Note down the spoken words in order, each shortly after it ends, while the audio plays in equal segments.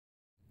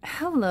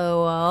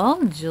Hello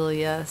all,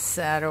 Julia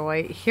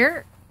Satterwhite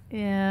here,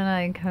 and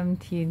I come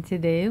to you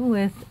today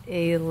with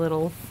a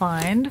little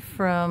find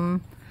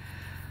from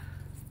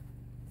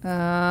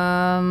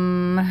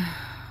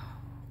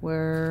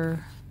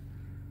where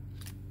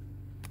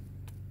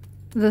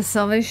the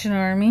Salvation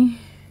Army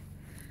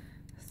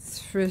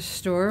thrift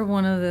store,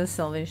 one of the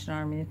Salvation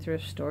Army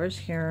thrift stores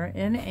here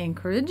in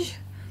Anchorage.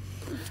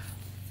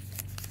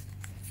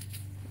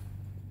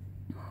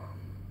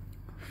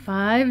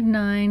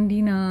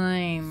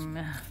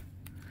 $5.99,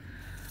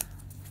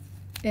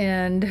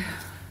 and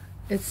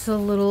it's a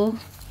little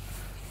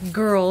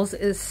girls.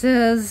 It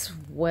says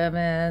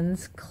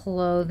women's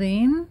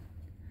clothing.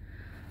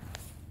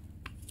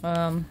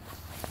 I'm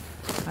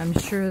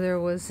sure there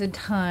was a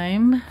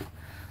time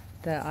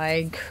that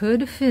I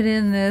could fit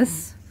in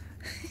this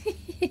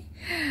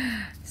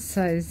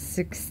size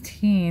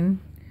 16,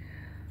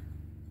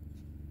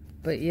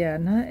 but yeah,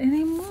 not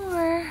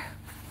anymore.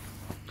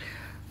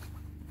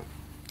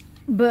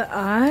 But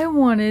I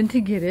wanted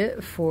to get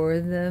it for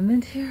the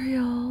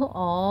material,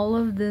 all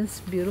of this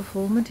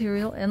beautiful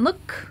material. And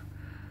look,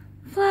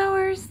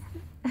 flowers.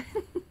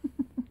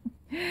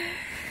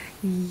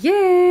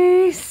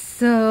 Yay!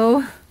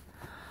 So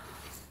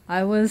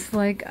I was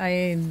like,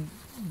 I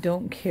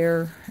don't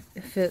care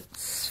if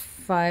it's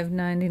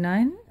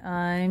 $5.99,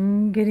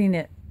 I'm getting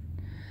it.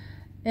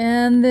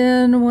 And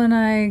then when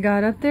I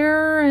got up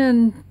there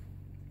and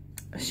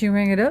she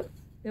rang it up,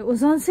 it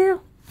was on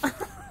sale. I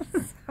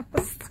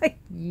was like,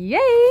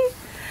 yay,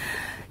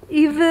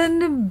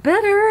 even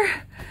better.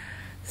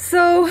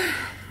 So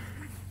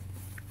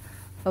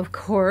of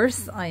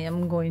course I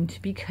am going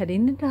to be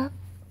cutting it up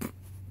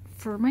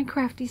for my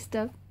crafty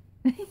stuff.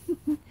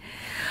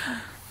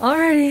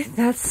 Alrighty,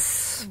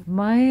 that's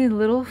my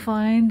little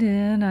find,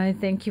 and I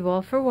thank you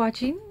all for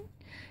watching.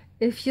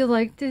 If you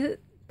liked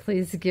it,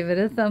 please give it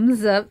a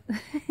thumbs up.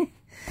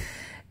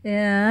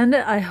 And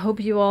I hope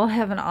you all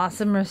have an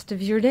awesome rest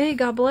of your day.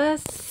 God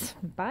bless.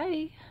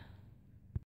 Bye.